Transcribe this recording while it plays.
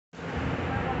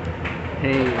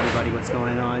Hey everybody, what's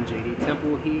going on? JD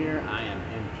Temple here. I am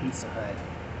in Pizza Hut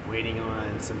waiting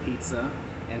on some pizza,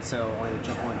 and so I wanted to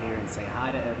jump on here and say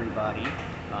hi to everybody.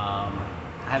 I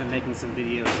have been making some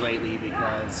videos lately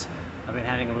because I've been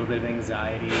having a little bit of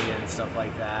anxiety and stuff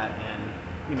like that,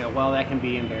 and while that can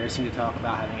be embarrassing to talk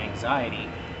about having anxiety,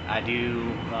 I do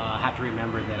have to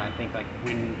remember that I think, like,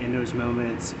 when in those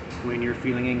moments when you're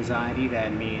feeling anxiety,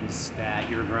 that means that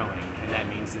you're growing, and that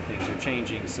means that things are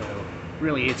changing. So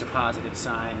really, it's a positive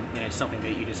sign, and it's something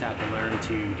that you just have to learn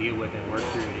to deal with and work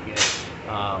through to get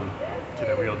to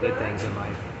the real good things in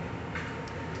life.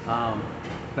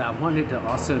 But I wanted to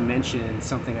also mention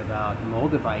something about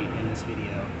MOLDAVITE in this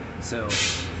video. So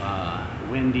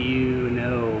when do you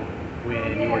know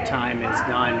when your time is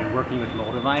done working with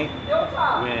MOLDAVITE?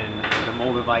 When the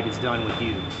MOLDAVITE is done with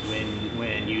you.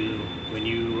 When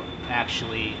you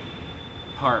actually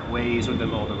part ways with the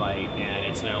MOLDAVITE and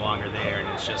it's no longer there, and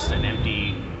it's just an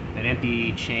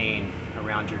empty chain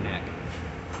around your neck.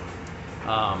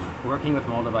 Working with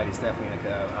MOLDAVITE is definitely like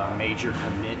a major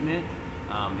commitment.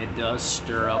 It does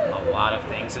stir up a lot of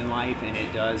things in life, and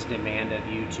it does demand of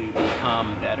you to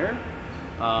become better.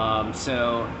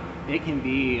 So it can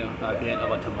be a bit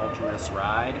of a tumultuous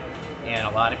ride, and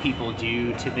a lot of people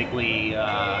do typically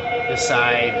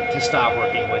decide to stop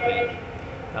working with it.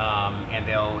 And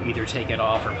they'll either take it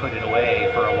off or put it away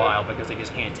for a while because they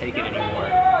just can't take it anymore.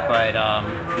 But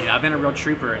I've been a real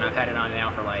trooper, and I've had it on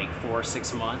now for like 4 or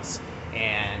 6 months,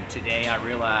 and today I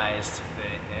realized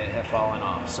that it had fallen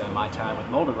off. So my time with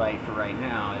MOLDAVITE for right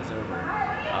now is over,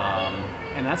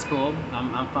 and that's cool.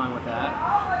 I'm fine with that.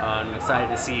 I'm excited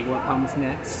to see what comes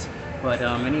next. But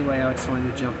anyway, I just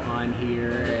wanted to jump on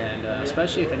here, and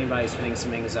especially if anybody's feeling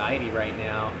some anxiety right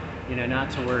now,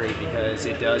 not to worry, because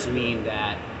it does mean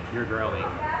that you're growing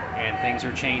and things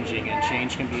are changing, and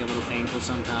change can be a little painful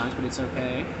sometimes, but it's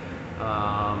okay.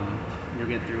 You'll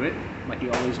get through it like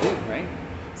you always do, right?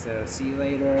 So see you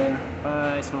later.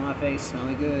 Bye. Smell my face.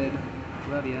 Smelling good.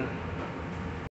 Love ya.